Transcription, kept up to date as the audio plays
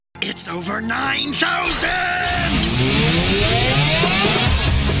It's over 9,000!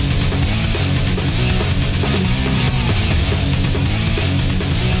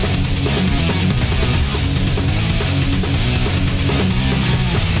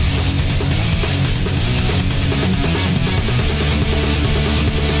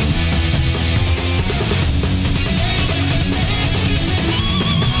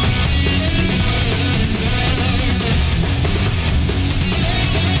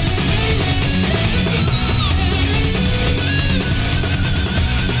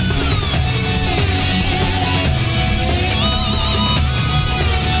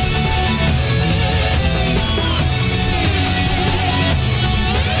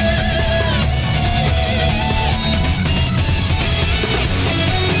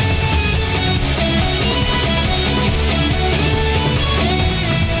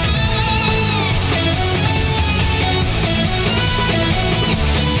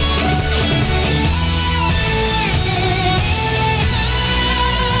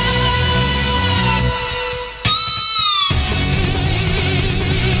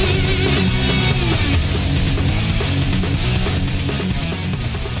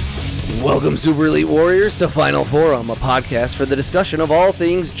 Welcome, Super Elite Warriors, to Final Forum, a podcast for the discussion of all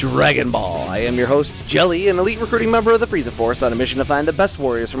things Dragon Ball. I am your host, Jelly, an elite recruiting member of the Frieza Force on a mission to find the best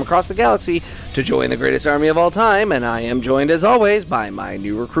warriors from across the galaxy to join the greatest army of all time, and I am joined, as always, by my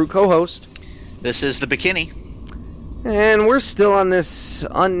new recruit co-host. This is the Bikini. And we're still on this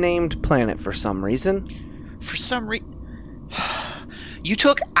unnamed planet for some reason. For some reason... You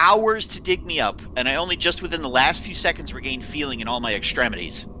took hours to dig me up, and I only just within the last few seconds regained feeling in all my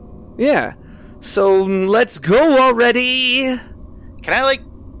extremities. Yeah, so let's go already! Can I,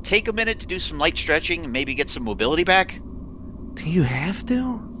 take a minute to do some light stretching and maybe get some mobility back? Do you have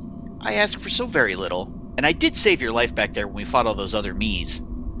to? I ask for so very little, and I did save your life back there when we fought all those other Miis.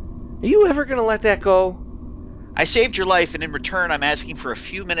 Are you ever gonna let that go? I saved your life, and in return I'm asking for a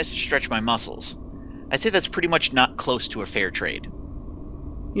few minutes to stretch my muscles. I'd say that's pretty much not close to a fair trade.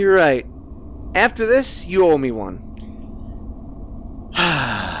 You're right. After this, you owe me one.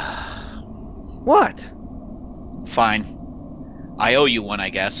 What? Fine. I owe you one, I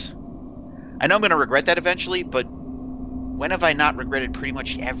guess. I know I'm going to regret that eventually, but when have I not regretted pretty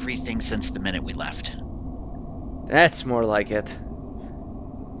much everything since the minute we left? That's more like it.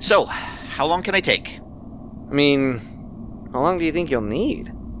 So, how long can I take? I mean, how long do you think you'll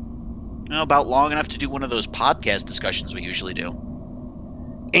need? About long enough to do one of those podcast discussions we usually do.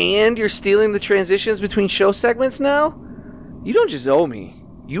 And you're stealing the transitions between show segments now? You don't just owe me.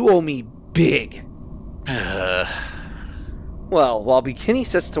 You owe me big. Well, while Bikini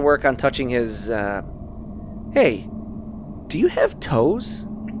sets to work on touching his, Hey, do you have toes?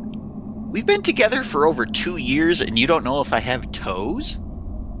 We've been together for over 2 years, and you don't know if I have toes?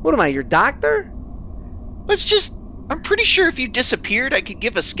 What am I, your doctor? I'm pretty sure if you disappeared, I could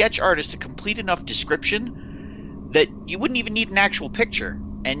give a sketch artist a complete enough description that you wouldn't even need an actual picture.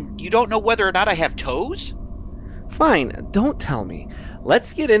 And you don't know whether or not I have toes? Fine, don't tell me.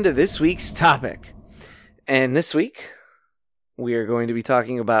 Let's get into this week's topic. And this week, we are going to be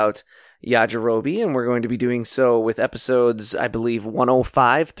talking about Yajirobe, and we're going to be doing so with episodes, I believe,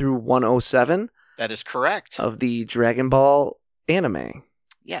 105 through 107. That is correct. Of the Dragon Ball anime.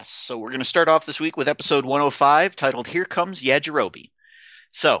 Yes, so we're going to start off this week with episode 105, titled Here Comes Yajirobe.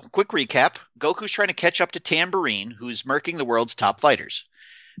 So, quick recap. Goku's trying to catch up to Tambourine, who's murking the world's top fighters.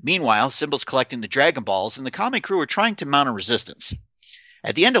 Meanwhile, Simba's collecting the Dragon Balls, and the Kame crew are trying to mount a resistance.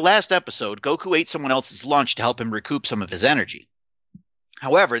 At the end of last episode, Goku ate someone else's lunch to help him recoup some of his energy.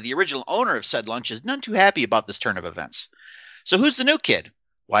 However, the original owner of said lunch is none too happy about this turn of events. So who's the new kid?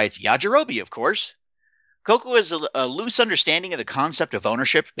 Why, it's Yajirobe, of course. Goku has a loose understanding of the concept of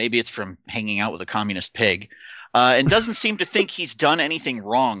ownership, maybe it's from hanging out with a communist pig, and doesn't seem to think he's done anything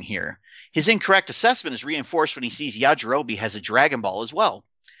wrong here. His incorrect assessment is reinforced when he sees Yajirobe has a Dragon Ball as well.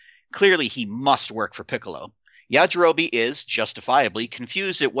 Clearly, he must work for Piccolo. Yajirobe is, justifiably,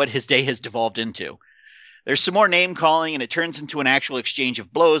 confused at what his day has devolved into. There's some more name-calling, and it turns into an actual exchange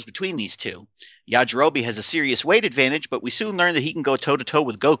of blows between these two. Yajirobe has a serious weight advantage, but we soon learn that he can go toe-to-toe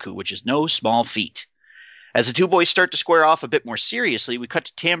with Goku, which is no small feat. As the two boys start to square off a bit more seriously, we cut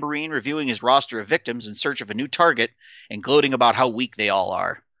to Tambourine reviewing his roster of victims in search of a new target and gloating about how weak they all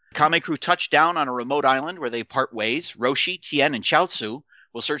are. The Kame crew touch down on a remote island where they part ways. Roshi, Tien, and Chaozu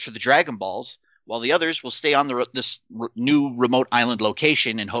will search for the Dragon Balls, while the others will stay on this new remote island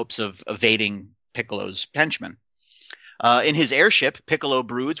location in hopes of evading Piccolo's henchmen. In his airship, Piccolo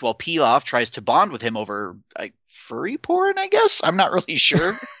broods while Pilaf tries to bond with him over furry porn, I guess? I'm not really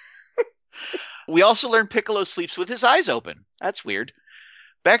sure. We also learn Piccolo sleeps with his eyes open. That's weird.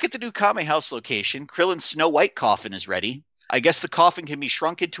 Back at the new Kame House location, Krillin's Snow White coffin is ready. I guess the coffin can be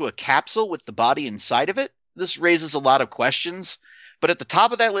shrunk into a capsule with the body inside of it. This raises a lot of questions. But at the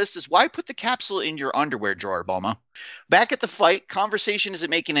top of that list is why put the capsule in your underwear drawer, Bulma? Back at the fight, conversation isn't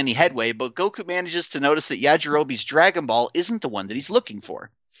making any headway, but Goku manages to notice that Yajirobe's Dragon Ball isn't the one that he's looking for.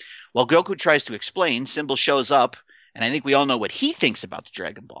 While Goku tries to explain, Symbol shows up, and I think we all know what he thinks about the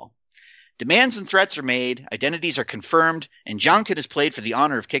Dragon Ball. Demands and threats are made, identities are confirmed, and Jonkin is played for the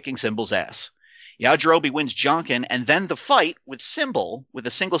honor of kicking Symbol's ass. Yajirobe wins Jonkin and then the fight with Symbol with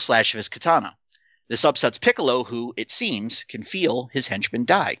a single slash of his katana. This upsets Piccolo, who, it seems, can feel his henchman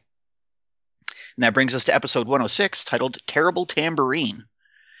die. And that brings us to episode 106, titled Terrible Tambourine.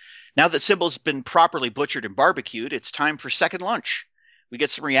 Now that Symbol's been properly butchered and barbecued, it's time for second lunch. We get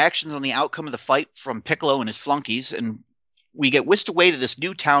some reactions on the outcome of the fight from Piccolo and his flunkies, and we get whisked away to this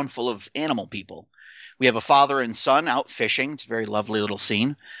new town full of animal people. We have a father and son out fishing. It's a very lovely little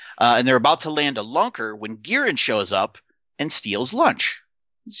scene. And they're about to land a lunker when Girin shows up and steals lunch.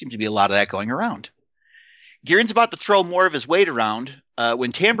 There seems to be a lot of that going around. Girin's about to throw more of his weight around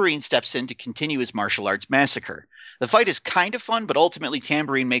when Tambourine steps in to continue his martial arts massacre. The fight is kind of fun, but ultimately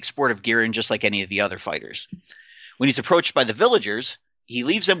Tambourine makes sport of Girin just like any of the other fighters. When he's approached by the villagers, he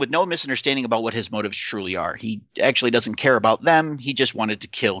leaves them with no misunderstanding about what his motives truly are. He actually doesn't care about them. He just wanted to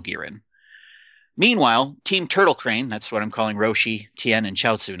kill Girin. Meanwhile, Team Turtle Crane, that's what I'm calling Roshi, Tien, and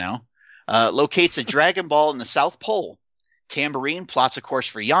Chaozu now, locates a Dragon Ball in the South Pole. Tambourine plots a course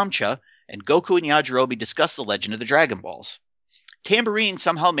for Yamcha, and Goku and Yajirobe discuss the legend of the Dragon Balls. Tambourine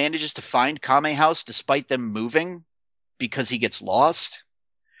somehow manages to find Kame House despite them moving because he gets lost,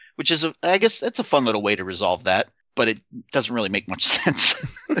 which is, I guess, that's a fun little way to resolve that, but it doesn't really make much sense.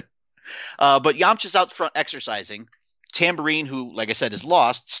 But Yamcha's out front exercising. Tambourine, who, like I said, is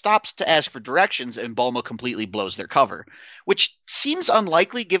lost, stops to ask for directions, and Bulma completely blows their cover, which seems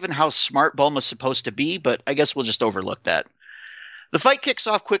unlikely given how smart Bulma's supposed to be, but I guess we'll just overlook that. The fight kicks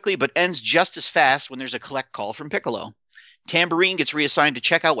off quickly, but ends just as fast when there's a collect call from Piccolo. Tambourine gets reassigned to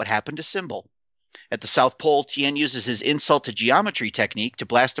check out what happened to Symbol. At the South Pole, Tien uses his insult to geometry technique to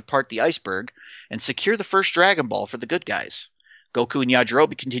blast apart the iceberg and secure the first Dragon Ball for the good guys. Goku and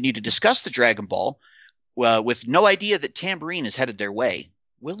Yajirobe continue to discuss the Dragon Ball, with no idea that Tambourine is headed their way.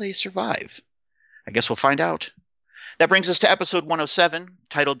 Will they survive? I guess we'll find out. That brings us to episode 107,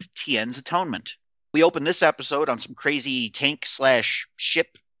 titled Tien's Atonement. We open this episode on some crazy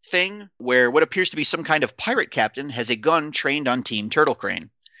tank/ship thing where what appears to be some kind of pirate captain has a gun trained on Team Turtle Crane.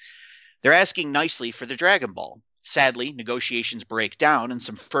 They're asking nicely for the Dragon Ball. Sadly, negotiations break down and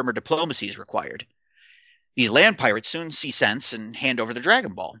some firmer diplomacy is required. These land pirates soon see sense and hand over the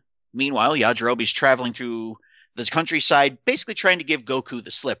Dragon Ball. Meanwhile, Yajirobe's traveling through the countryside, basically trying to give Goku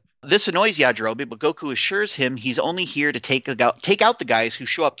the slip. This annoys Yajirobe, but Goku assures him he's only here to take out the guys who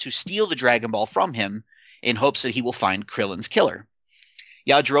show up to steal the Dragon Ball from him in hopes that he will find Krillin's killer.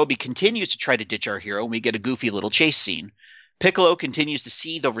 Yajirobe continues to try to ditch our hero, and we get a goofy little chase scene. Piccolo continues to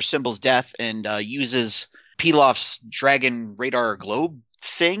seethe over Symbol's death and uses Pilaf's dragon radar globe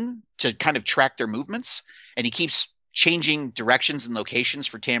thing to kind of track their movements, and he keeps changing directions and locations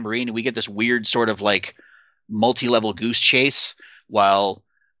for Tambourine, and we get this weird sort of like multi-level goose chase while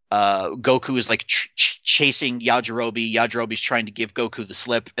Goku is like chasing Yajirobe. Yajirobe's trying to give Goku the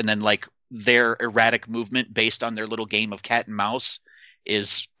slip, and then like their erratic movement based on their little game of cat and mouse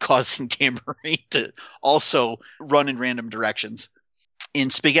is causing Tambourine to also run in random directions. In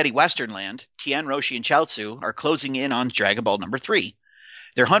Spaghetti Western Land, Tien, Roshi, and Chaozu are closing in on Dragon Ball number 3.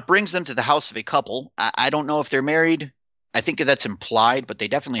 Their hunt brings them to the house of a couple. I don't know if they're married. I think that's implied, but they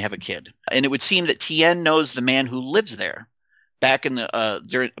definitely have a kid. And it would seem that Tien knows the man who lives there. Back in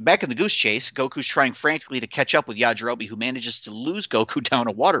the goose chase, Goku's trying frantically to catch up with Yajirobe, who manages to lose Goku down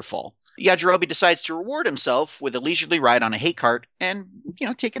a waterfall. Yajirobe decides to reward himself with a leisurely ride on a hay cart and,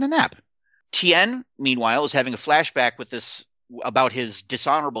 taking a nap. Tien, meanwhile, is having a flashback about his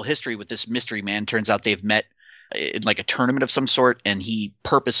dishonorable history with this mystery man. Turns out they've met in like a tournament of some sort, and he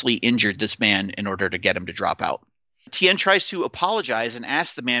purposely injured this man in order to get him to drop out. Tien tries to apologize and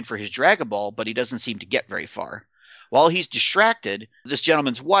ask the man for his Dragon Ball, but he doesn't seem to get very far. While he's distracted, this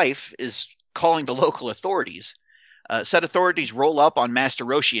gentleman's wife is calling the local authorities. Said authorities roll up on Master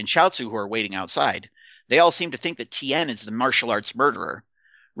Roshi and Chaozu, who are waiting outside. They all seem to think that Tien is the martial arts murderer.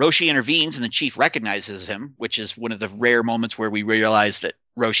 Roshi intervenes, and the chief recognizes him, which is one of the rare moments where we realize that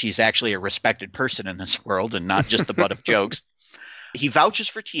Roshi is actually a respected person in this world and not just the butt of jokes. He vouches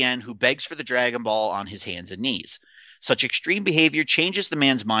for Tien, who begs for the Dragon Ball on his hands and knees. Such extreme behavior changes the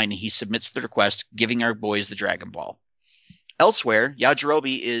man's mind, and he submits the request, giving our boys the Dragon Ball. Elsewhere,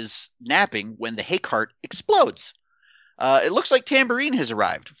 Yajirobe is napping when the hay cart explodes. It looks like Tambourine has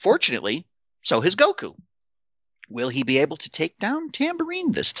arrived. Fortunately, so has Goku. Will he be able to take down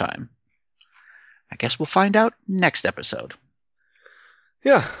Tambourine this time? I guess we'll find out next episode.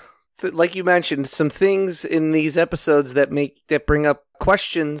 Yeah. Like you mentioned, some things in these episodes that bring up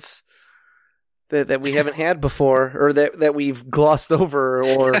questions that we haven't had before, or that we've glossed over,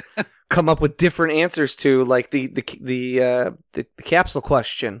 or come up with different answers to, like the capsule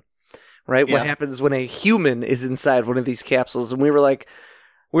question, right? Yeah. What happens when a human is inside one of these capsules? And we were like,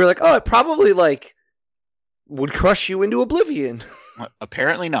 oh, it probably like would crush you into oblivion.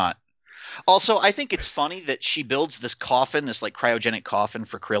 Apparently not. Also, I think it's funny that she builds this coffin, this like cryogenic coffin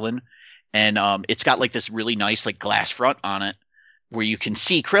for Krillin, and it's got like this really nice like glass front on it where you can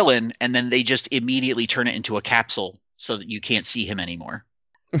see Krillin, and then they just immediately turn it into a capsule so that you can't see him anymore.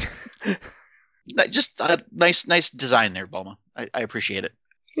 Just a nice design there, Bulma. I appreciate it.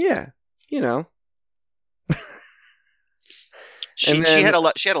 Yeah, you know. She had a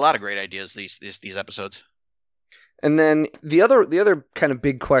lot of great ideas these episodes. And then the other kind of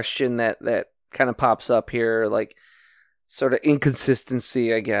big question that kind of pops up here, like sort of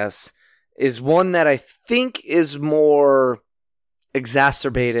inconsistency, I guess, is one that I think is more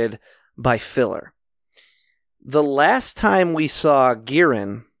exacerbated by filler. The last time we saw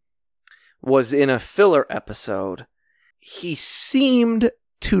Giran was in a filler episode. He seemed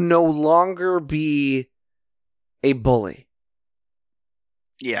to no longer be a bully.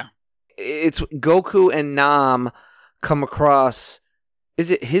 Yeah. It's Goku and Nam come across, is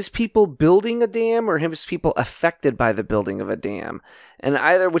it his people building a dam or his people affected by the building of a dam? And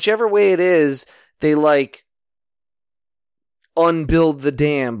whichever way it is, they like unbuild the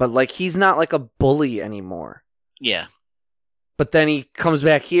dam, but like he's not like a bully anymore. Yeah. But then he comes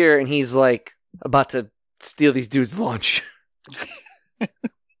back here and he's like about to steal these dudes' lunch.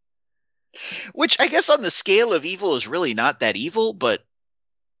 Which I guess on the scale of evil is really not that evil, but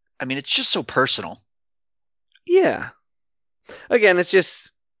I mean, it's just so personal. Yeah. Again, it's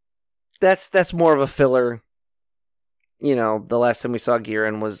just that's more of a filler. You know, the last time we saw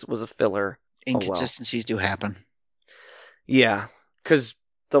Giran was a filler. Inconsistencies do happen. Yeah, because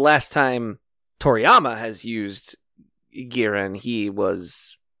the last time Toriyama has used Giran, he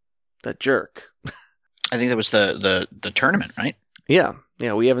was the jerk. I think that was the tournament, right? Yeah,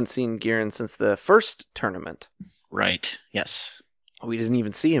 we haven't seen Giran since the first tournament. Right, yes. We didn't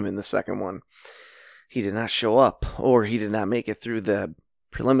even see him in the second one. He did not show up, or he did not make it through the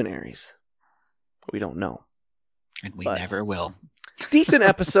preliminaries. We don't know. And we never will. Decent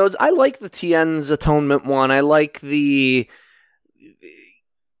episodes. I like the Tien's Atonement one. I like the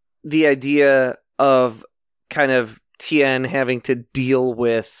idea of kind of Tien having to deal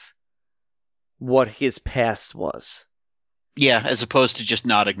with what his past was. Yeah, as opposed to just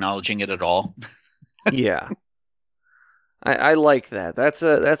not acknowledging it at all. Yeah. I like that. That's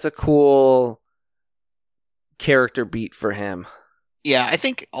a cool character beat for him. Yeah, I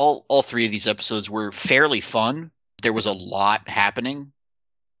think all three of these episodes were fairly fun. There was a lot happening,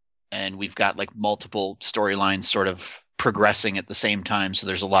 and we've got like multiple storylines sort of progressing at the same time, so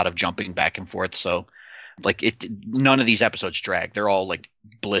there's a lot of jumping back and forth. So like none of these episodes drag. They're all like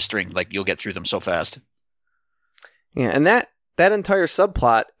blistering, like you'll get through them so fast. Yeah, and that entire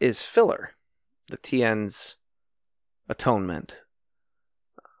subplot is filler. The Tien's Atonement.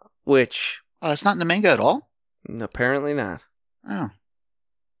 Which it's not in the manga at all? Apparently not. Oh.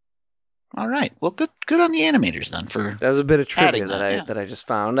 All right. Well, good on the animators then for that was a bit of trivia that I just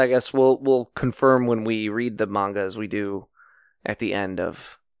found. I guess we'll confirm when we read the manga, as we do at the end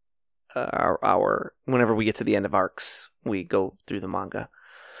of our whenever we get to the end of arcs, we go through the manga.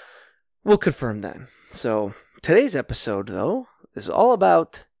 We'll confirm then. So today's episode, though, is all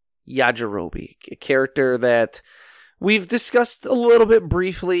about Yajirobe, a character that we've discussed a little bit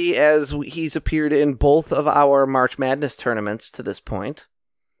briefly as he's appeared in both of our March Madness tournaments to this point.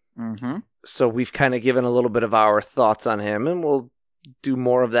 Mm-hmm. So we've kind of given a little bit of our thoughts on him, and we'll do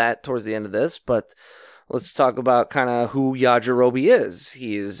more of that towards the end of this. But let's talk about kind of who Yajirobe is.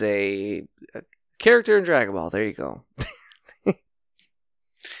 He is a character in Dragon Ball. There you go.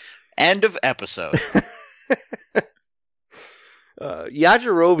 End of episode.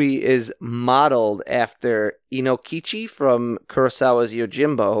 Yajirobe is modeled after Inokichi from Kurosawa's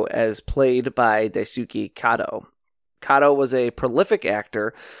Yojimbo, as played by Daisuke Kato. Kato was a prolific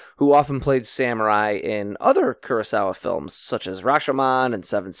actor who often played samurai in other Kurosawa films, such as Rashomon and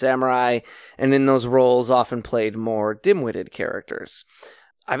Seven Samurai, and in those roles often played more dim-witted characters.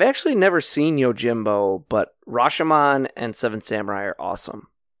 I've actually never seen Yojimbo, but Rashomon and Seven Samurai are awesome.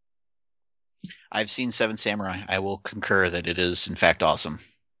 I've seen Seven Samurai. I will concur that it is, in fact, awesome.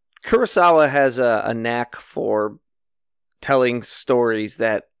 Kurosawa has a knack for telling stories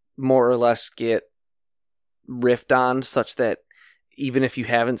that more or less get riffed on, such that even if you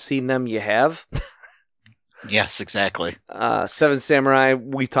haven't seen them, you have. Yes, exactly. Seven Samurai,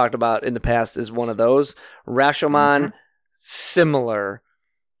 we talked about in the past, is one of those. Rashomon, similar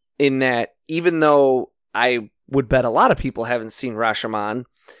in that even though I would bet a lot of people haven't seen Rashomon,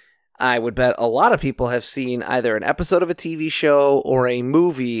 I would bet a lot of people have seen either an episode of a TV show or a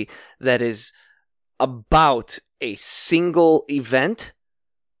movie that is about a single event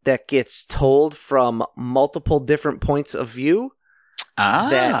that gets told from multiple different points of view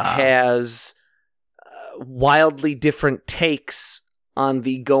that has wildly different takes on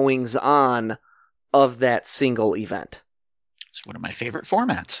the goings on of that single event. It's one of my favorite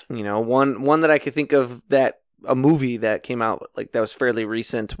formats. You know, one that I could think of, that a movie that came out like that was fairly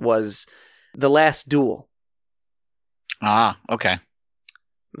recent, was The Last Duel. Okay.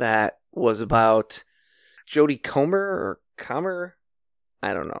 That was about Jodie Comer.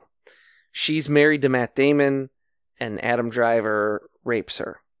 I don't know. She's married to Matt Damon, and Adam Driver rapes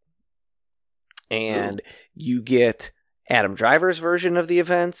her. And you get Adam Driver's version of the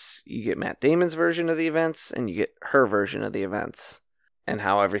events, you get Matt Damon's version of the events, and you get her version of the events. And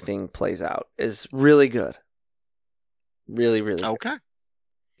how everything plays out is really good. Really, really good. Okay.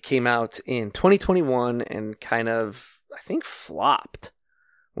 Came out in 2021 and kind of, I think, flopped,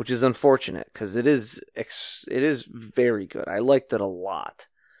 which is unfortunate because it is very good. I liked it a lot.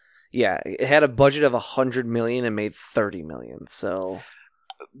 Yeah, it had a budget of $100 million and made $30 million. So,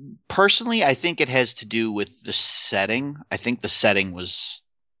 personally, I think it has to do with the setting. I think the setting was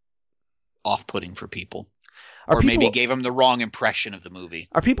off-putting for people. Maybe gave them the wrong impression of the movie.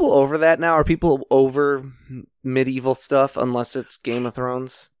 Are people over that now? Are people over medieval stuff unless it's Game of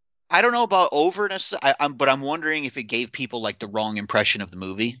Thrones? I don't know about overness, but I'm wondering if it gave people like the wrong impression of the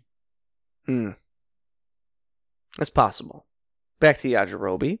movie. That's possible. Back to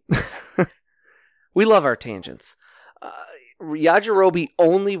Yajirobe. We love our tangents. Yajirobe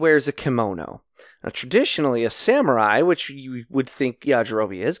only wears a kimono. Now, traditionally, a samurai, which you would think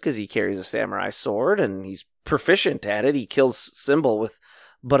Yajirobe is because he carries a samurai sword and he's proficient at it. He kills Symbol with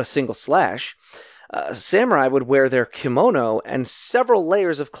but a single slash. Samurai would wear their kimono and several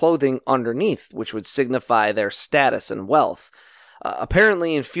layers of clothing underneath, which would signify their status and wealth.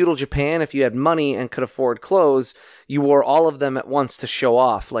 Apparently, in feudal Japan, if you had money and could afford clothes, you wore all of them at once to show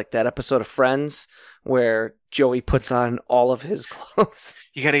off, like that episode of Friends where Joey puts on all of his clothes.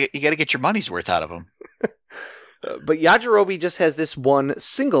 You gotta get your money's worth out of him. But Yajirobe just has this one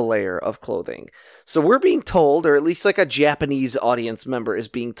single layer of clothing. So we're being told, or at least like a Japanese audience member is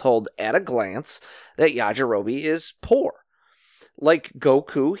being told at a glance, that Yajirobe is poor. Like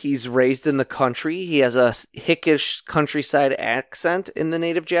Goku, he's raised in the country. He has a hickish countryside accent in the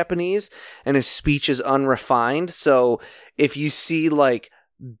native Japanese, and his speech is unrefined. So if you see like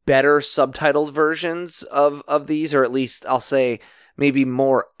better subtitled versions of these, or at least I'll say maybe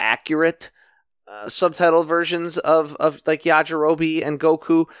more accurate subtitled versions of like Yajirobe and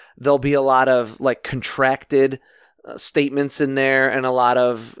Goku, there'll be a lot of like contracted statements in there and a lot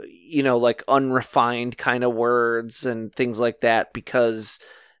of, you know, like unrefined kind of words and things like that, because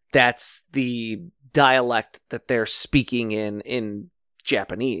that's the dialect that they're speaking in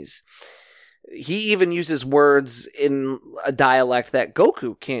Japanese. He even uses words in a dialect that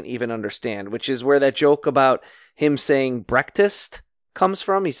Goku can't even understand, which is where that joke about him saying breakfast comes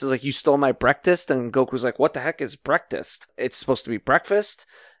from. He says, like, you stole my breakfast, and Goku's like, what the heck is breakfast? It's supposed to be breakfast.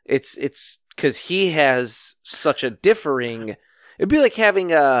 It's because he has such a differing. It'd be like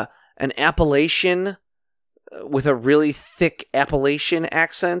having an Appalachian with a really thick Appalachian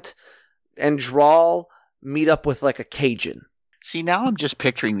accent and drawl meet up with like a Cajun. See, now I'm just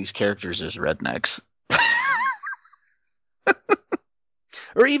picturing these characters as rednecks.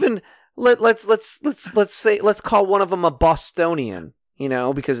 Or even let's call one of them a Bostonian, you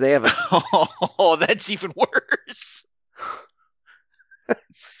know, because they have a Oh, that's even worse.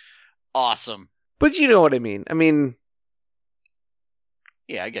 Awesome. But you know what I mean. I mean,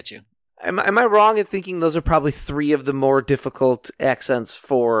 yeah, I get you. Am I wrong in thinking those are probably three of the more difficult accents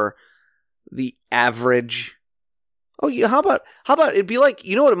for the average? Oh, yeah. How about it'd be like,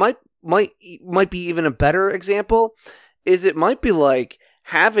 you know what it might be even a better example is it might be like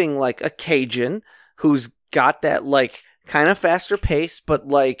having like a Cajun who's got that like kind of faster pace, but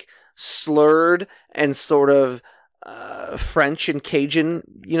like slurred and sort of French and Cajun,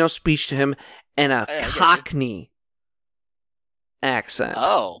 you know, speech to him, and a Cockney accent.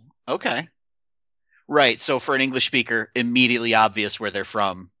 Oh, okay. Right. So for an English speaker, immediately obvious where they're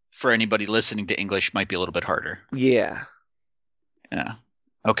from. For anybody listening to English, might be a little bit harder. Yeah. Yeah.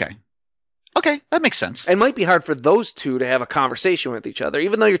 Okay. Okay, that makes sense. It might be hard for those two to have a conversation with each other,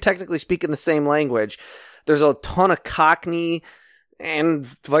 even though you're technically speaking the same language. There's a ton of Cockney and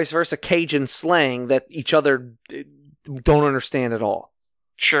vice versa Cajun slang that each other don't understand at all.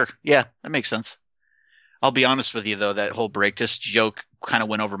 Sure. Yeah, that makes sense. I'll be honest with you, though, that whole breakfast joke kind of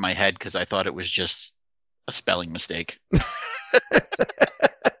went over my head because I thought it was just a spelling mistake.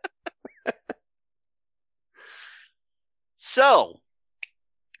 So,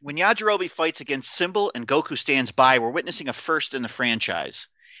 when Yajirobe fights against Symbol and Goku stands by, we're witnessing a first in the franchise.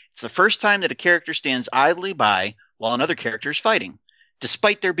 It's the first time that a character stands idly by while another character is fighting,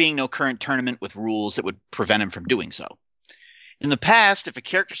 despite there being no current tournament with rules that would prevent him from doing so. In the past, if a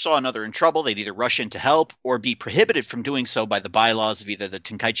character saw another in trouble, they'd either rush in to help or be prohibited from doing so by the bylaws of either the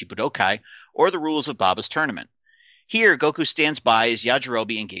Tenkaichi Budokai or the rules of Baba's tournament. Here, Goku stands by as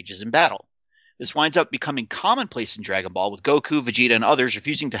Yajirobe engages in battle. This winds up becoming commonplace in Dragon Ball, with Goku, Vegeta, and others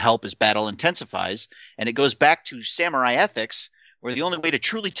refusing to help as battle intensifies, and it goes back to samurai ethics, where the only way to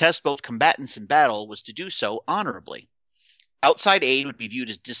truly test both combatants in battle was to do so honorably. Outside aid would be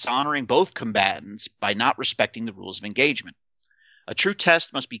viewed as dishonoring both combatants by not respecting the rules of engagement. A true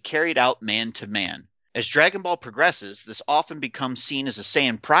test must be carried out man to man. As Dragon Ball progresses, this often becomes seen as a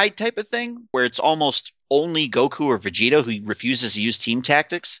Saiyan pride type of thing, where it's almost only Goku or Vegeta who refuses to use team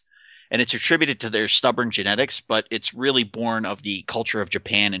tactics. And it's attributed to their stubborn genetics, but it's really born of the culture of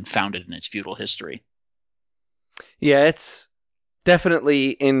Japan and founded in its feudal history. Yeah, it's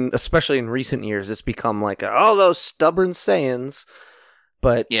definitely, especially in recent years, it's become like, oh, those stubborn Saiyans.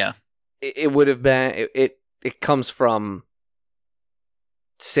 But yeah, it would have been, it comes from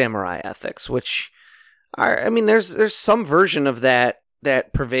samurai ethics, which are, I mean, there's some version of that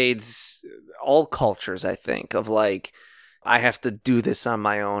pervades all cultures, I think, of like, I have to do this on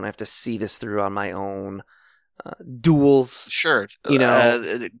my own. I have to see this through on my own. Duels. Sure.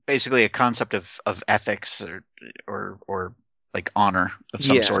 Basically a concept of ethics or like honor of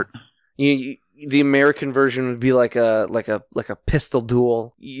some sort. The American version would be like a pistol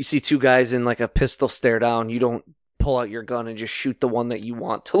duel. You see two guys in like a pistol stare down. You don't pull out your gun and just shoot the one that you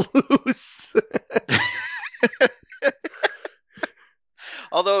want to lose.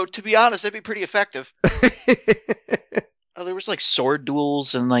 Although, to be honest, that'd be pretty effective. There was like sword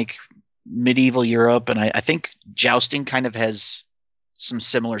duels in like medieval Europe, and I think jousting kind of has some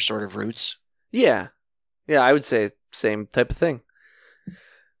similar sort of roots. Yeah, I would say same type of thing.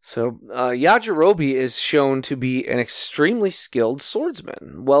 So Yajirobe is shown to be an extremely skilled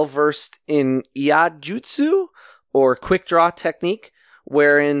swordsman, well versed in Iajutsu or quick draw technique,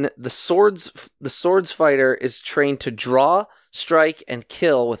 wherein the swords fighter is trained to draw, strike, and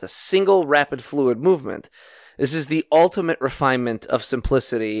kill with a single rapid fluid movement. This is the ultimate refinement of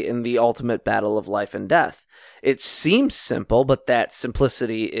simplicity in the ultimate battle of life and death. It seems simple, but that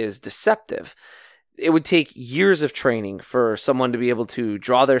simplicity is deceptive. It would take years of training for someone to be able to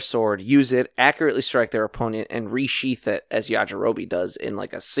draw their sword, use it, accurately strike their opponent, and resheath it as Yajirobe does in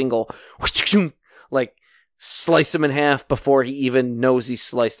like a single, like slice him in half before he even knows he's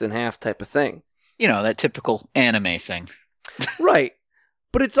sliced in half type of thing. You know, that typical anime thing. Right.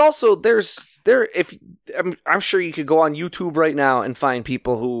 But it's also, I'm sure you could go on YouTube right now and find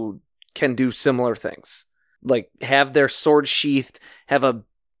people who can do similar things. Like have their sword sheathed,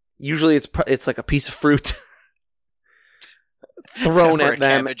 usually it's like a piece of fruit thrown at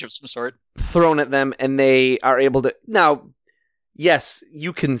them. Cabbage of some sort. Thrown at them, and they are able to. Now, yes,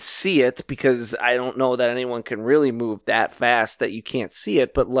 you can see it, because I don't know that anyone can really move that fast that you can't see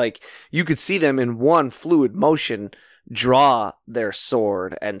it, but like you could see them in one fluid motion draw their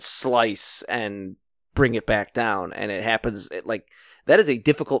sword and slice and bring it back down, and it happens like that is a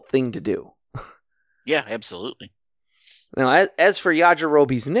difficult thing to do. Yeah, absolutely. Now, as for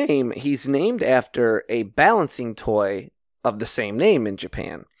Yajirobe's name, he's named after a balancing toy of the same name in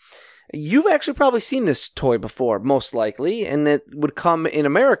Japan. You've actually probably seen this toy before, most likely, and it would come in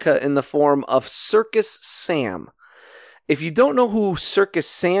America in the form of Circus Sam. If you don't know who Circus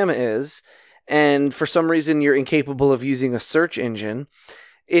Sam is, and for some reason you're incapable of using a search engine,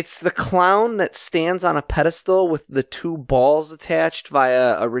 it's the clown that stands on a pedestal with the two balls attached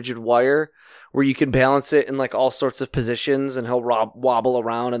via a rigid wire, where you can balance it in like all sorts of positions, and he'll wobble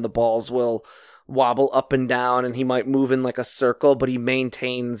around, and the balls will wobble up and down, and he might move in like a circle, but he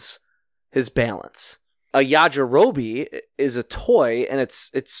maintains his balance. A Yajirobe is a toy, and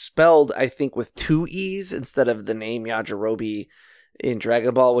it's spelled, I think, with two E's instead of the name Yajirobe in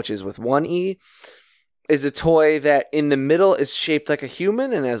Dragon Ball, which is with one E. Is a toy that in the middle is shaped like a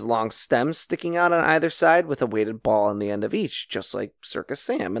human and has long stems sticking out on either side with a weighted ball on the end of each, just like Circus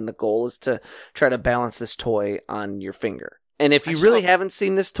Sam. And the goal is to try to balance this toy on your finger. And if you really haven't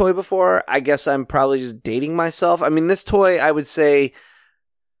seen this toy before, I guess I'm probably just dating myself. I mean, this toy, I would say,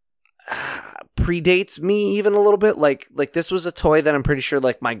 predates me even a little bit. Like this was a toy that I'm pretty sure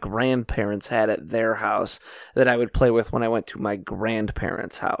like my grandparents had at their house that I would play with when I went to my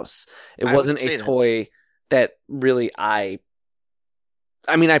grandparents' house. It wasn't a toy that really I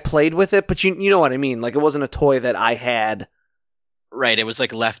mean, I played with it, but you know what I mean. Like, it wasn't a toy that I had. Right, it was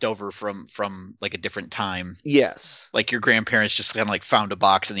like left over from like a different time. Yes. Like your grandparents just kind of like found a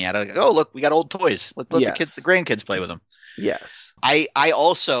box in the attic. Like, oh, look, we got old toys. Let the grandkids play with them. Yes. I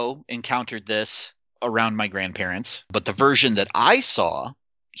also encountered this around my grandparents, but the version that I saw,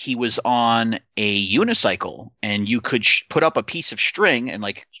 he was on a unicycle, and you could put up a piece of string and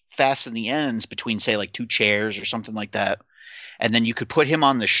like fasten the ends between, say, like two chairs or something like that. And then you could put him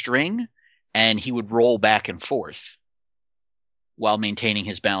on the string and he would roll back and forth while maintaining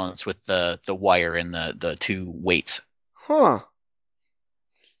his balance with the wire and the two weights. Huh.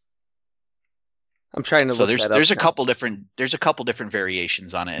 I'm trying to look that up. There's a couple different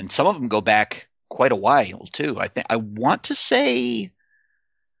variations on it, and some of them go back quite a while too. I want to say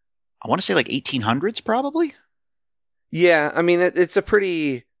like 1800s probably. Yeah, I mean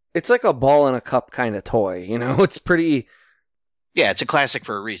it's like a ball in a cup kind of toy, you know. It's pretty. Yeah, it's a classic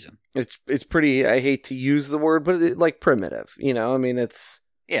for a reason. It's pretty. I hate to use the word, but like primitive, you know. I mean, it's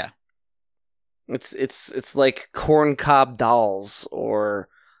like corncob dolls or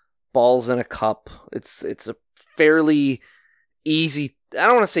balls in a cup. It's a fairly easy. I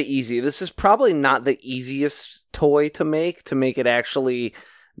don't want to say easy. This is probably not the easiest toy to make it actually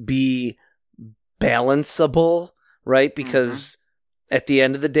be balanceable, right? Because at the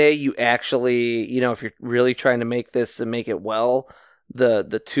end of the day, you actually, you know, if you're really trying to make this and make it well,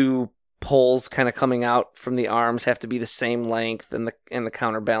 the two poles kind of coming out from the arms have to be the same length, and the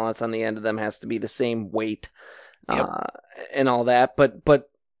counterbalance on the end of them has to be the same weight, and all that. But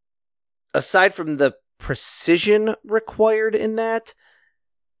aside from the precision required in that,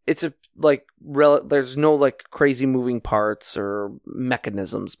 it's there's no like crazy moving parts or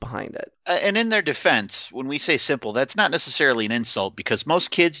mechanisms behind it. And in their defense, when we say simple, that's not necessarily an insult, because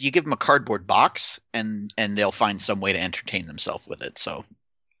most kids, you give them a cardboard box and they'll find some way to entertain themselves with it. So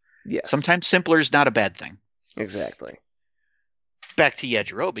yes, sometimes simpler is not a bad thing. Exactly. Back to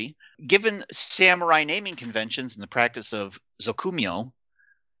Yajirobe. Given samurai naming conventions and the practice of zokumyo,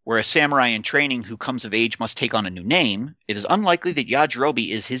 where a samurai in training who comes of age must take on a new name, it is unlikely that Yajirobe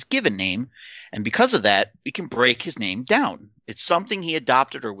is his given name, and because of that, we can break his name down. It's something he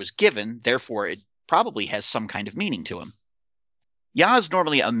adopted or was given, therefore it probably has some kind of meaning to him. Ya is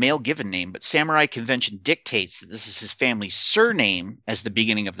normally a male given name, but samurai convention dictates that this is his family's surname, as the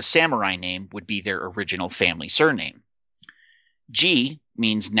beginning of the samurai name would be their original family surname. Ji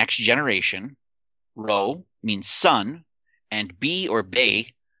means next generation, Ro means son, and Bi or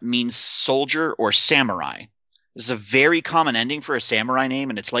Bei means soldier or samurai. This is a very common ending for a samurai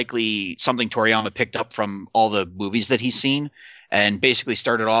name, and it's likely something Toriyama picked up from all the movies that he's seen, and basically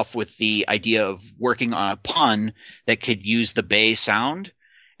started off with the idea of working on a pun that could use the Bei sound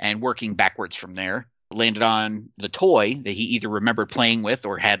and working backwards from there. Landed on the toy that he either remembered playing with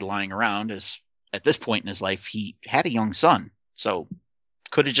or had lying around, as at this point in his life he had a young son, so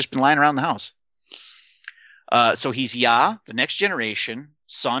could have just been lying around the house. So he's Ya, the next generation,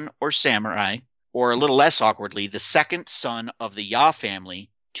 son or samurai, or a little less awkwardly, the second son of the Ya family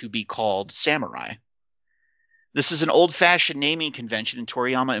to be called samurai. This is an old-fashioned naming convention, and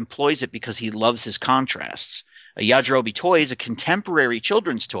Toriyama employs it because he loves his contrasts. A Yajirobe toy is a contemporary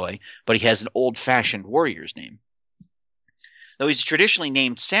children's toy, but he has an old-fashioned warrior's name. Though he's traditionally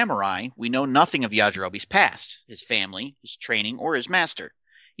named samurai, we know nothing of Yajirobe's past, his family, his training, or his master.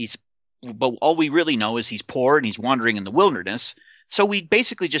 But all we really know is he's poor and he's wandering in the wilderness, so we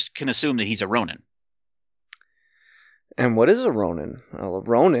basically just can assume that he's a ronin. And what is a ronin? Well, a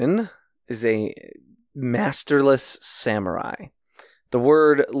ronin is a masterless samurai. The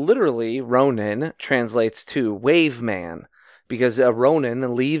word literally, ronin, translates to wave man, because a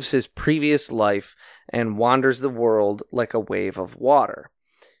ronin leaves his previous life and wanders the world like a wave of water.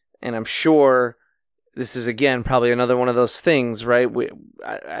 And I'm sure this is, again, probably another one of those things, right?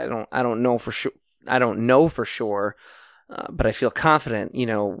 I don't know for sure. I don't know for sure, but I feel confident. You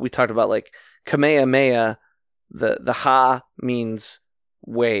know, we talked about like Kamehameha. The ha means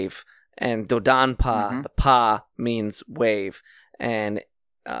wave, and Dodanpa, the pa means wave, and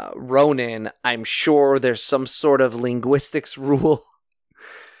Ronin. I'm sure there's some sort of linguistics rule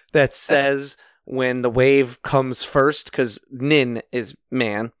that says when the wave comes first, because nin is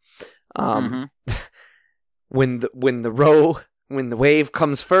man. When the when the wave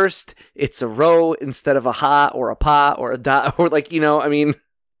comes first, it's a ro instead of a ha or a pa or a da, or like, I mean,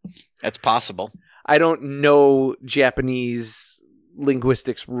 That's possible. I don't know Japanese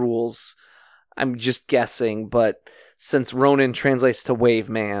linguistics rules. I'm just guessing, but since Ronin translates to wave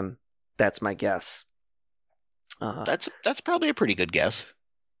man, that's my guess. That's probably a pretty good guess.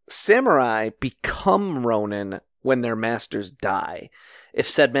 Samurai become Ronin when their masters die. If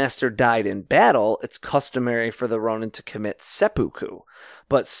said master died in battle, it's customary for the Ronin to commit seppuku,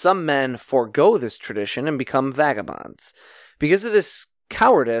 but some men forego this tradition and become vagabonds. Because of this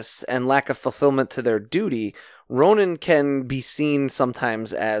cowardice and lack of fulfillment to their duty, Ronin can be seen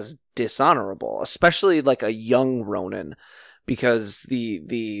sometimes as dishonorable, especially like a young Ronin, because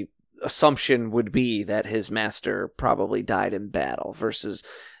the assumption would be that his master probably died in battle, versus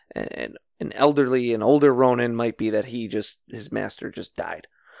an older Ronin might be that his master just died.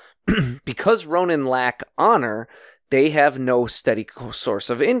 Because Ronin lack honor, they have no steady source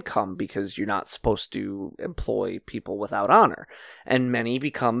of income, because you're not supposed to employ people without honor, and many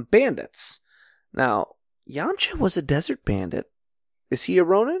become bandits. Now, Yamcha was a desert bandit. Is he a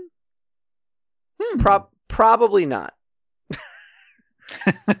Ronin? Probably not.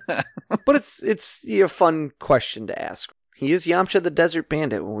 But it's a fun question to ask. He is Yamcha the Desert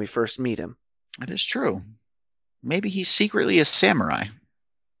Bandit when we first meet him. That is true. Maybe he's secretly a samurai.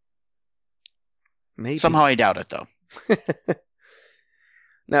 Maybe. Somehow I doubt it, though.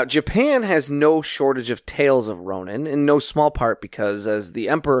 Now, Japan has no shortage of tales of Ronin, in no small part because as the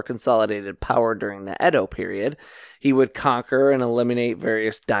emperor consolidated power during the Edo period, he would conquer and eliminate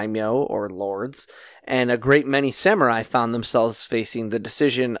various daimyo or lords, and a great many samurai found themselves facing the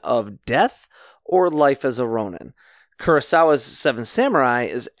decision of death or life as a Ronin. Kurosawa's Seven Samurai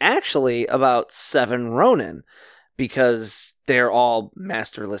is actually about 7 Ronin, because they're all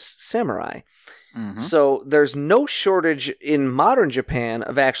masterless samurai. Mm-hmm. So there's no shortage in modern Japan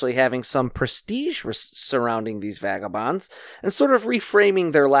of actually having some prestige surrounding these vagabonds and sort of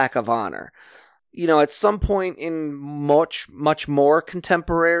reframing their lack of honor. At some point in much more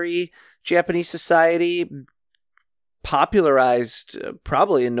contemporary Japanese society, popularized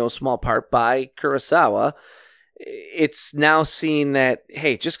probably in no small part by Kurosawa, it's now seen that,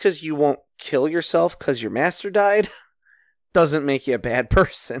 hey, just because you won't kill yourself because your master died doesn't make you a bad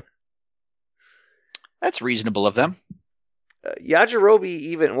person. That's reasonable of them. Yajirobe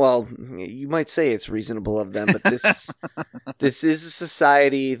even, well, you might say it's reasonable of them, but this is a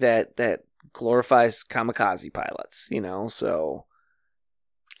society that glorifies kamikaze pilots, so.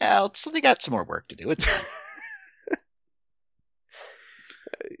 Yeah, so they got some more work to do. It's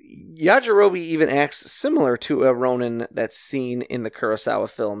Yajirobe even acts similar to a Ronin that's seen in the Kurosawa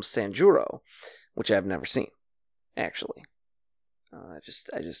film Sanjuro, which I've never seen, actually. I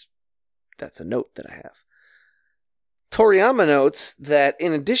just that's a note that I have. Toriyama notes that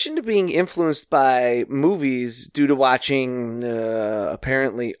in addition to being influenced by movies due to watching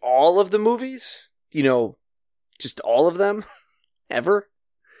apparently all of the movies, just all of them, ever,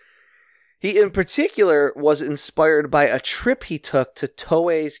 he in particular was inspired by a trip he took to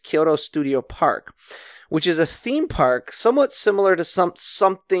Toei's Kyoto Studio Park, which is a theme park somewhat similar to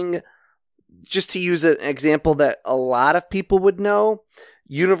something, just to use an example that a lot of people would know,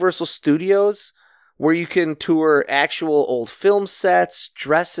 Universal Studios, where you can tour actual old film sets,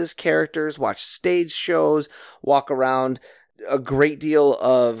 dress as characters, watch stage shows, walk around a great deal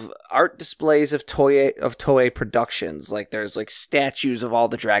of art displays of Toei productions. Like there's like statues of all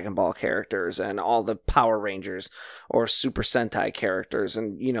the Dragon Ball characters and all the Power Rangers or Super Sentai characters.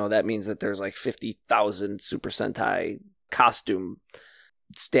 And, that means that there's like 50,000 Super Sentai costume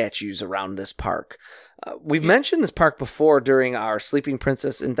statues around this park. We've mentioned this park before during our Sleeping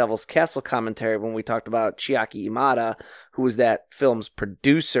Princess and Devil's Castle commentary when we talked about Chiaki Imada, who was that film's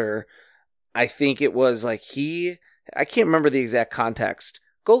producer. I think it was like I can't remember the exact context.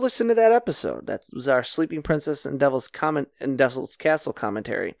 Go listen to that episode. That was our Sleeping Princess and Devil's Castle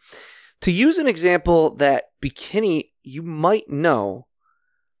commentary. To use an example that Bikini you might know,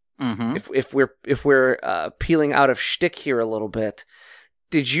 mm-hmm. if we're peeling out of shtick here a little bit,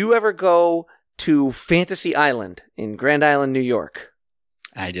 did you ever go to Fantasy Island in Grand Island, New York?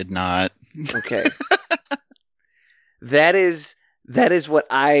 I did not. Okay. That is what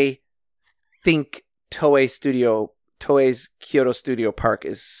I think Toei's Kyoto Studio Park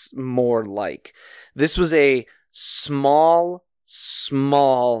is more like. This was a small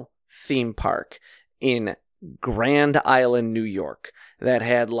theme park in Grand Island, New York that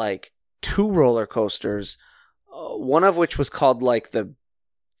had like 2 roller coasters, one of which was called like the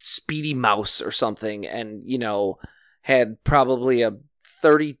Speedy Mouse or something, and had probably a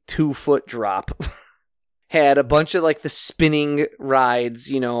 32-foot drop. had a bunch of like the spinning rides,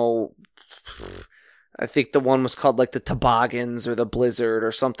 you know. I think the one was called like the Toboggans or the Blizzard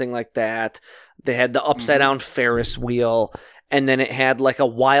or something like that. They had the upside down Ferris wheel, and then it had like a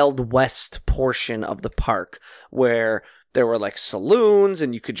Wild West portion of the park where there were like saloons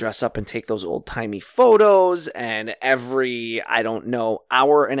and you could dress up and take those old timey photos, and every, I don't know,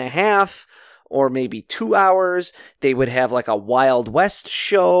 hour and a half or maybe 2 hours, they would have like a Wild West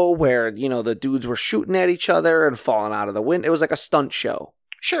show where, you know, the dudes were shooting at each other and falling out of the wind. It was like a stunt show.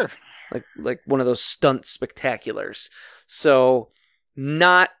 Sure. Like one of those stunt spectaculars. So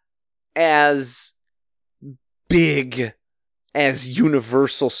not as big as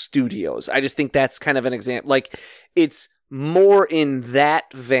Universal Studios. I just think that's kind of an example. Like, it's more in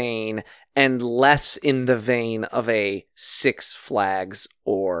that vein and less in the vein of a Six Flags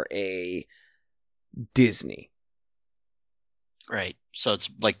or a Disney. Right. So it's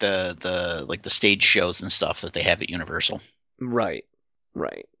like the stage shows and stuff that they have at Universal. Right.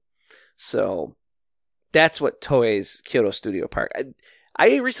 So that's what Toei's Kyoto Studio Park.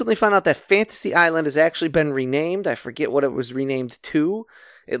 I recently found out that Fantasy Island has actually been renamed. I forget what it was renamed to.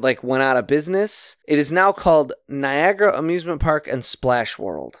 It like went out of business. It is now called Niagara Amusement Park and Splash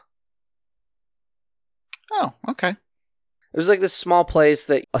World. Oh, okay. It was like this small place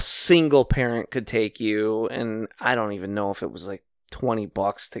that a single parent could take you, and I don't even know if it was like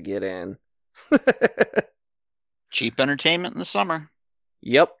 $20 to get in. Cheap entertainment in the summer.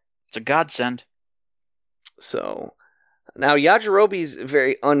 Yep. It's a godsend. So, now Yajirobe's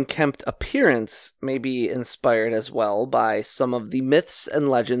very unkempt appearance may be inspired as well by some of the myths and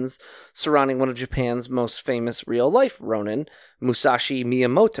legends surrounding one of Japan's most famous real-life ronin, Musashi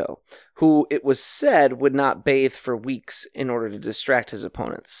Miyamoto, who it was said would not bathe for weeks in order to distract his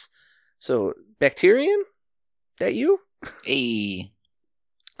opponents. So, Bacterian? That you? Hey.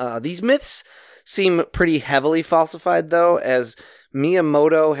 These myths seem pretty heavily falsified, though, as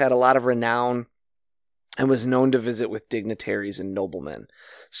Miyamoto had a lot of renown and was known to visit with dignitaries and noblemen.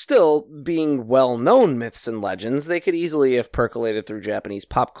 Still, being well-known myths and legends, they could easily have percolated through Japanese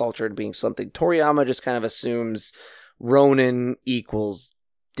pop culture to being something Toriyama just kind of assumes Ronin equals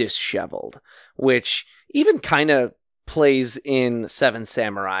disheveled, which even kind of plays in Seven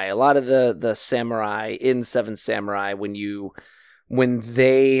Samurai. A lot of the samurai in Seven Samurai, when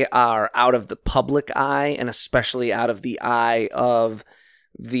they are out of the public eye, and especially out of the eye of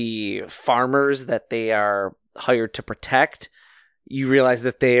the farmers that they are hired to protect, you realize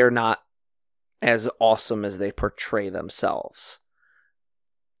that they are not as awesome as they portray themselves.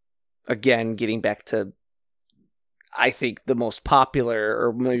 Again, getting back to, I think, the most popular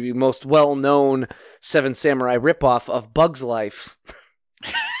or maybe most well-known Seven Samurai ripoff of Bug's Life.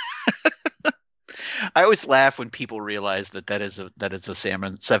 I always laugh when people realize that it's a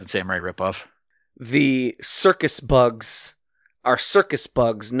Seven Samurai ripoff. The circus bugs are circus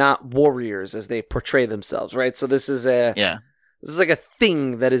bugs, not warriors as they portray themselves, right? So this is like a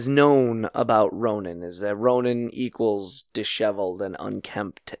thing that is known about Ronin, is that Ronin equals disheveled and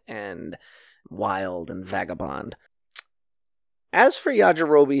unkempt and wild and vagabond. As for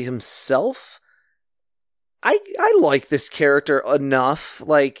Yajirobe himself, I like this character enough.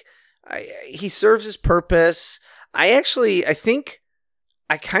 Like, he serves his purpose. I think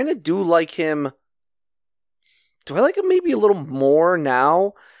I kind of do like him. Do I like him maybe a little more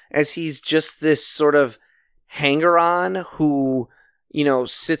now, as he's just this sort of hanger-on who, you know,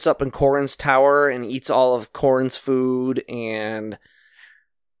 sits up in Korin's tower and eats all of Korin's food, and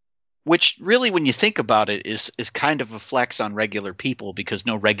which really, when you think about it, is kind of a flex on regular people, because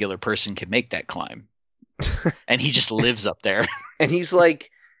no regular person can make that climb. And he just lives up there. And he's like,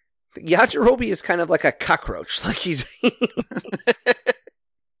 Yajirobe is kind of like a cockroach. Like, he's it's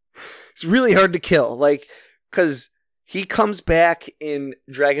really hard to kill. Like, because he comes back in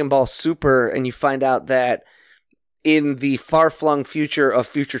Dragon Ball Super, and you find out that in the far-flung future of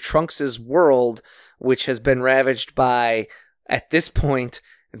Future Trunks' world, which has been ravaged by, at this point,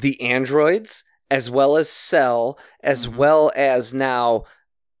 the androids, as well as Cell, as well as now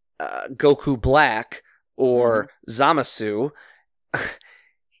Goku Black, or Zamasu,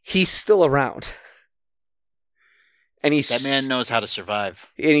 he's still around. And that man knows how to survive.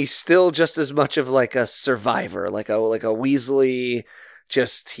 And he's still just as much of like a survivor, like a Weasley.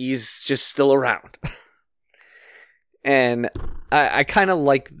 He's just still around. And I kind of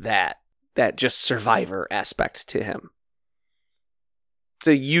like that just survivor aspect to him. It's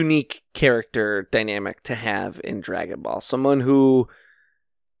a unique character dynamic to have in Dragon Ball. Someone who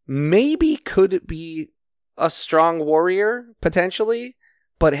maybe could be a strong warrior, potentially,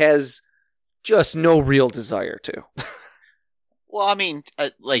 but has just no real desire to. Well, I mean,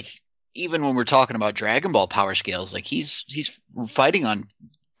 like, even when we're talking about Dragon Ball power scales, like he's fighting on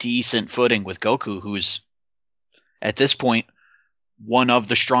decent footing with Goku, who's at this point one of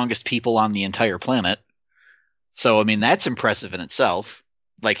the strongest people on the entire planet. So I mean that's impressive in itself.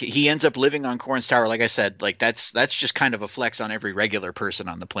 Like he ends up living on Corn's Tower, like I said, like that's just kind of a flex on every regular person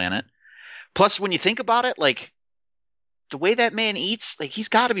on the planet. Plus, when you think about it, like the way that man eats, like he's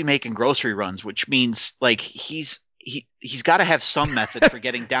got to be making grocery runs, which means like he's got to have some method for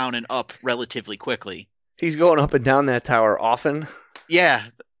getting down and up relatively quickly. He's going up and down that tower often. Yeah,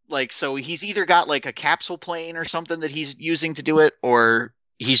 like so he's either got like a capsule plane or something that he's using to do it, or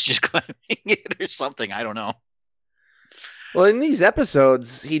he's just climbing it or something. I don't know. Well, in these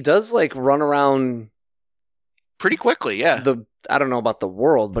episodes, he does like run around pretty quickly. Yeah. I don't know about the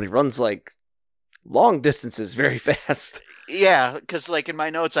world, but he runs like long distances very fast. Yeah, because like in my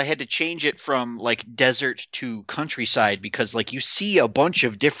notes, I had to change it from like desert to countryside because like you see a bunch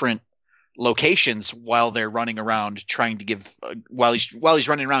of different locations while they're running around trying to give while he's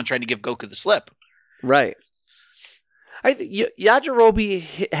running around trying to give Goku the slip. Right.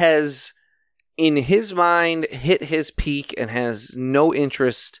 Yajirobe has, in his mind, hit his peak and has no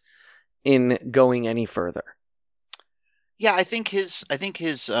interest in going any further. Yeah, I think his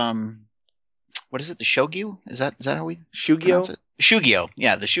what is it? The Shogyu? Is that how we Shugyo? Pronounce it? Shugyo.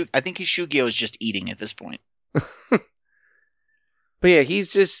 Yeah, I think his Shugyo is just eating at this point. But yeah,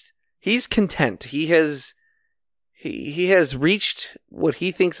 he's content. He has reached what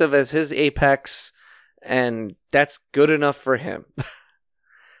he thinks of as his apex, and that's good enough for him.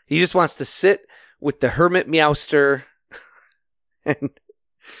 He just wants to sit with the Hermit Meowster and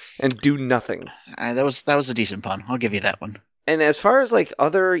do nothing. That was a decent pun. I'll give you that one. And as far as like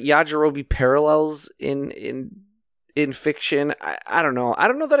other Yajirobe parallels in fiction, I don't know. I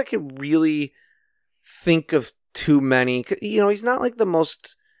don't know that I could really think of too many. You know, he's not like the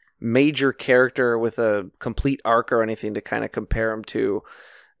most major character with a complete arc or anything to kind of compare him to.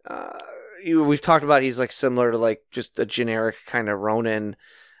 We've talked about he's like similar to like just a generic kind of Ronin,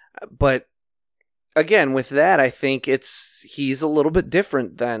 but again with that, I think he's a little bit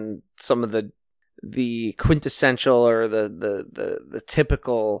different than some of the quintessential or the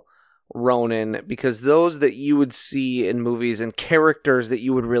typical Ronin, because those that you would see in movies and characters that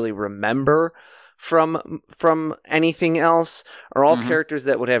you would really remember from anything else are all characters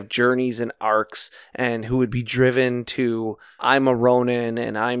that would have journeys and arcs and who would be driven to, I'm a Ronin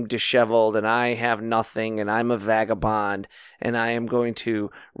and I'm disheveled and I have nothing and I'm a vagabond and I am going to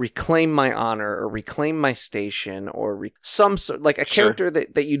reclaim my honor or reclaim my station or some sort, like a character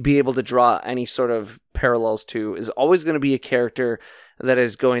that you'd be able to draw any sort of parallels to is always going to be a character that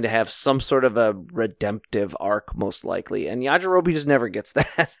is going to have some sort of a redemptive arc, most likely. And Yajirobe just never gets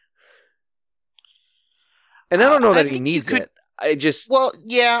that. And I don't know that he needs it. I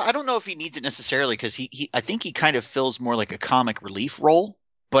don't know if he needs it necessarily because I think he kind of fills more like a comic relief role.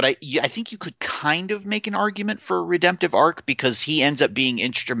 But I think you could kind of make an argument for a redemptive arc because he ends up being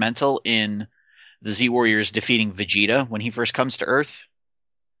instrumental in the Z Warriors defeating Vegeta when he first comes to Earth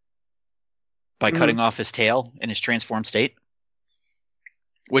by cutting off his tail in his transformed state.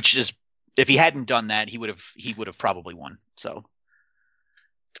 Which is, if he hadn't done that, he would have probably won. So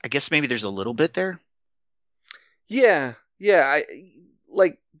I guess maybe there's a little bit there. Yeah. That's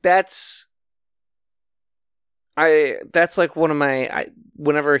like one of my,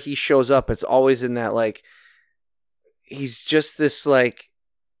 whenever he shows up, it's always in that, like, he's just this, like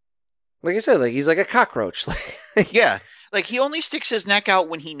I said, like, he's like a cockroach. Yeah. Like, he only sticks his neck out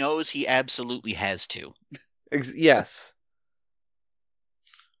when he knows he absolutely has to. Yes.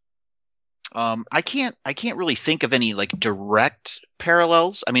 I can't really think of any, like, direct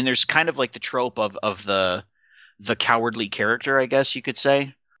parallels. I mean, there's kind of, like, the trope of the cowardly character, I guess you could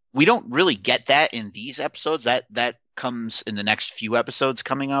say. We don't really get that in these episodes. That comes in the next few episodes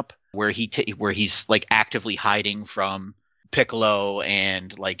coming up, where he's like actively hiding from Piccolo,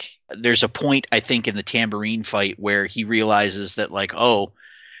 and like there's a point I think in the tambourine fight where he realizes that like, oh,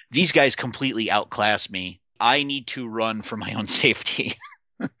 these guys completely outclass me. I need to run for my own safety.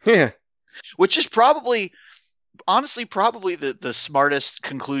 Yeah, which is honestly probably the smartest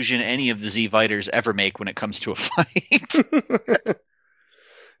conclusion any of the Z fighters ever make when it comes to a fight.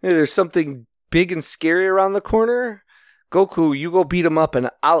 Hey, there's something big and scary around the corner. Goku, you go beat him up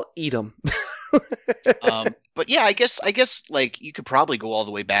and I'll eat him. But yeah, I guess like you could probably go all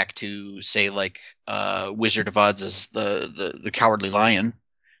the way back to say like Wizard of Oz as the Cowardly Lion.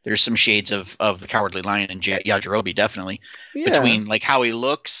 There's some shades of the Cowardly Lion and Yajirobe definitely, between like how he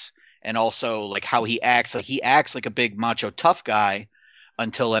looks and also like how he acts. Like he acts like a big macho tough guy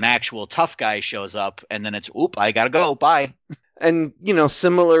until an actual tough guy shows up, and then it's, oop, I gotta go, bye. And,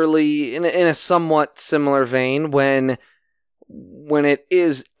 similarly, in a somewhat similar vein, when it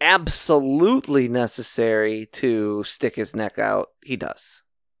is absolutely necessary to stick his neck out, he does.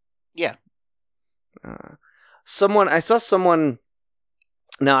 Yeah. I saw someone.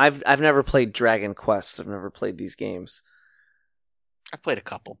 Now, I've never played Dragon Quest. I've never played these games. I've played a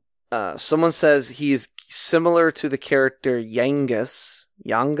couple. Someone says he is similar to the character Yangus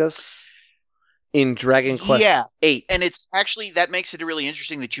in Dragon Quest 8. And it's actually, that makes it really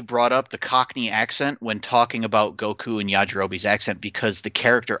interesting that you brought up the Cockney accent when talking about Goku and Yajirobe's accent, because the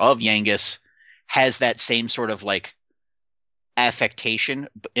character of Yangus has that same sort of like affectation,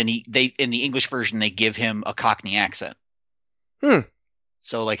 and in the English version they give him a Cockney accent.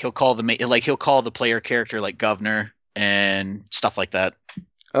 So like he'll call the player character like governor and stuff like that.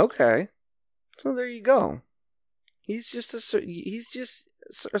 Okay, so there you go. He's just a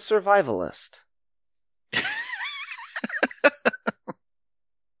survivalist.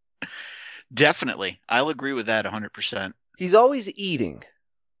 Definitely, I'll agree with that 100%. He's always eating.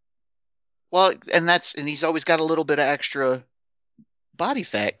 Well, and he's always got a little bit of extra body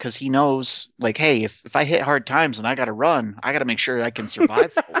fat because he knows, like, hey, if I hit hard times and I got to run, I got to make sure I can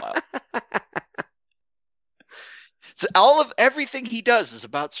survive for a while. So everything he does is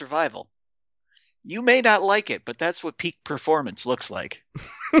about survival. You may not like it, but that's what peak performance looks like.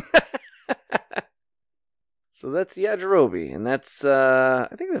 So that's Yajirobe, and that's I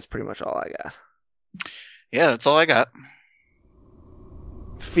think that's pretty much all I got. Yeah, that's all I got.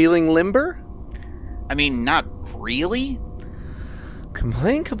 Feeling limber? I mean, not really.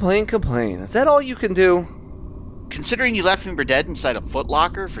 Complain. Is that all you can do? Considering you left me for dead inside a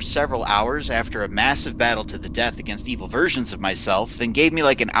footlocker for several hours after a massive battle to the death against evil versions of myself, then gave me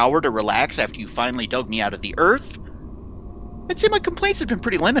like an hour to relax after you finally dug me out of the earth, I'd say my complaints have been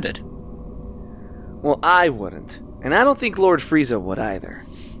pretty limited. Well, I wouldn't. And I don't think Lord Frieza would either.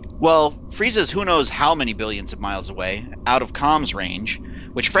 Well, Frieza's who knows how many billions of miles away, out of comms range,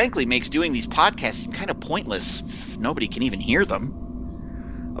 which frankly makes doing these podcasts seem kind of pointless if nobody can even hear them.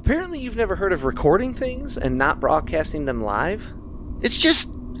 Apparently you've never heard of recording things and not broadcasting them live? It's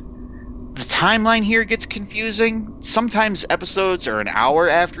just the timeline here gets confusing. Sometimes episodes are an hour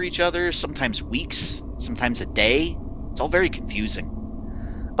after each other, sometimes weeks, sometimes a day. It's all very confusing.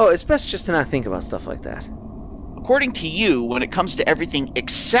 Oh, it's best just to not think about stuff like that. According to you, when it comes to everything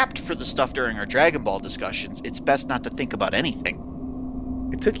except for the stuff during our Dragon Ball discussions, it's best not to think about anything.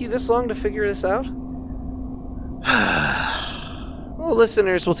 It took you this long to figure this out? Well,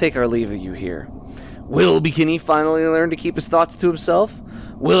 listeners, we'll take our leave of you here. Will Bikini finally learn to keep his thoughts to himself?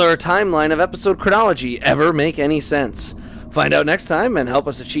 Will our timeline of episode chronology ever make any sense? Find out next time and help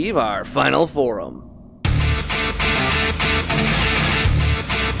us achieve our final forum.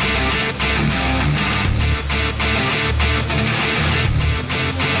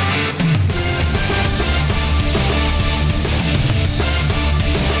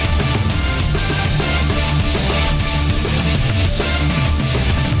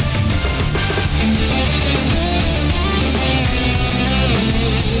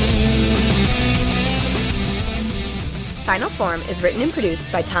 Final Form is written and produced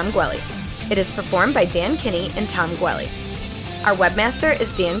by Tom Gwelly. It is performed by Dan Kinney and Tom Gwelly. Our webmaster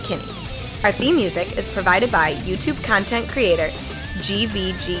is Dan Kinney. Our theme music is provided by YouTube content creator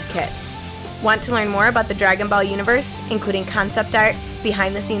GVG Kid. Want to learn more about the Dragon Ball universe, including concept art,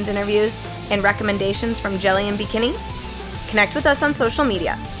 behind-the-scenes interviews, and recommendations from Jelly and Bikini? Connect with us on social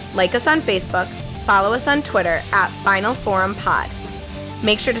media. Like us on Facebook. Follow us on Twitter at Final Forum Pod.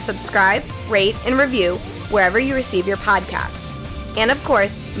 Make sure to subscribe, rate, and review wherever you receive your podcasts. And of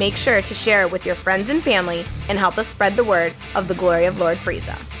course, make sure to share it with your friends and family and help us spread the word of the glory of Lord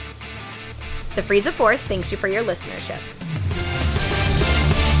Frieza. The Frieza Force thanks you for your listenership.